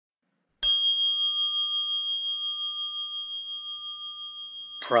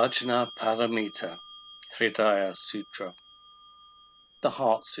Prajñāpāramitā Hṛdaya Sūtra, the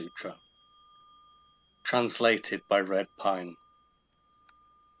Heart Sutra, translated by Red Pine.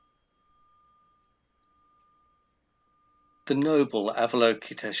 The noble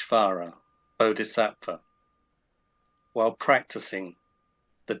Avalokiteshvara Bodhisattva, while practicing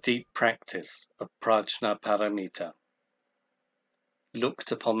the deep practice of Prajñāpāramitā,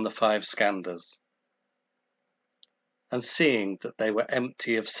 looked upon the five skandhas, and seeing that they were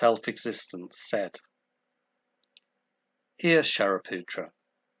empty of self-existence, said, "Hear, Shariputra,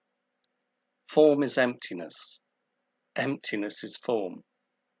 form is emptiness, emptiness is form.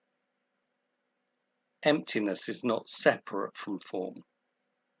 Emptiness is not separate from form.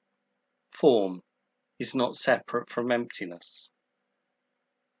 Form is not separate from emptiness.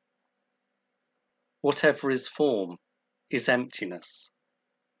 Whatever is form is emptiness.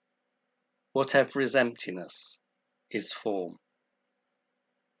 Whatever is emptiness is form."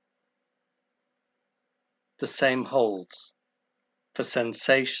 The same holds for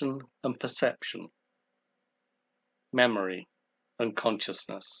sensation and perception, memory and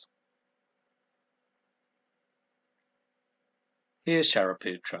consciousness. Here,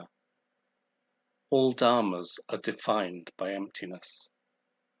 Shariputra, all dharmas are defined by emptiness.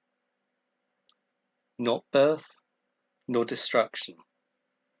 Not birth nor destruction,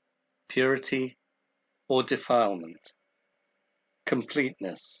 purity or defilement,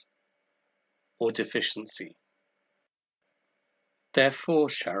 completeness or deficiency. Therefore,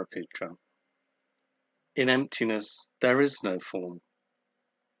 Shariputra, in emptiness there is no form,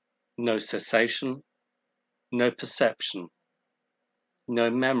 no cessation, no perception, no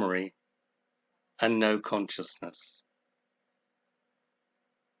memory, and no consciousness.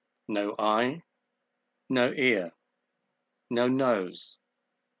 No eye, no ear, no nose,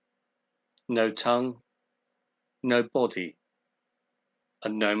 no tongue, no body,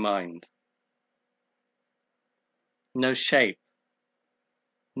 and no mind. No shape,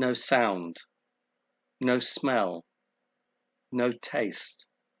 no sound, no smell, no taste,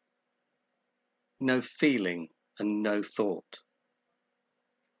 no feeling, and no thought.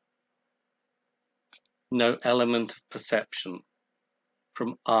 No element of perception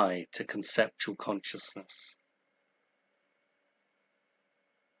from I to conceptual consciousness.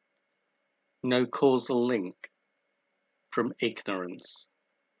 No causal link from ignorance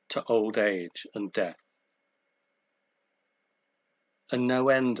to old age and death. And no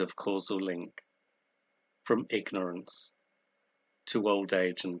end of causal link from ignorance to old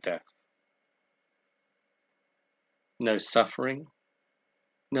age and death. No suffering,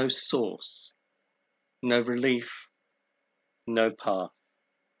 no source, no relief, no path,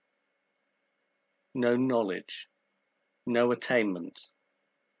 no knowledge, no attainment,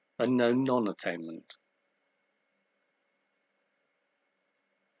 and no non-attainment.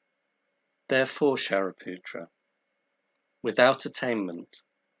 Therefore, Shariputra, without attainment,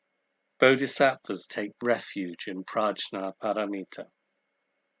 bodhisattvas take refuge in Prajñāpāramitā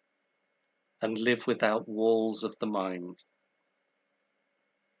and live without walls of the mind.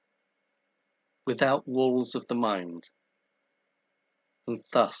 Without walls of the mind, and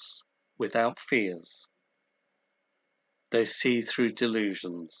thus without fears, they see through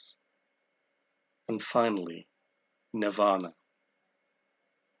delusions, and finally nirvana.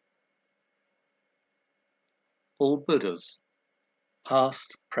 All Buddhas,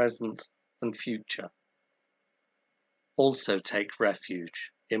 past, present, and future, also take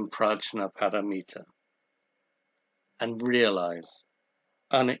refuge in Prajñāpāramitā and realize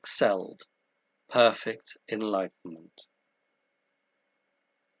unexcelled, perfect enlightenment.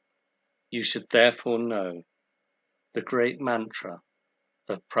 You should therefore know the great mantra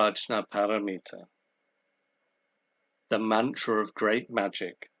of Prajñāpāramitā, the mantra of great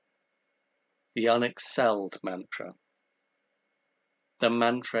magic, the unexcelled mantra, the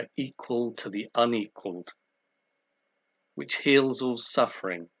mantra equal to the unequaled, which heals all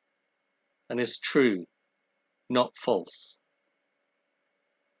suffering and is true, not false.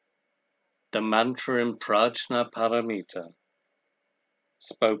 The mantra in Prajñāpāramitā,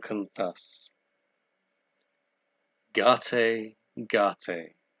 spoken thus: Gate,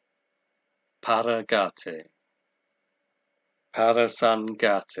 gate, paragate,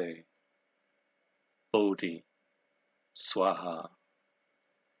 parasangate, bodhi, swaha.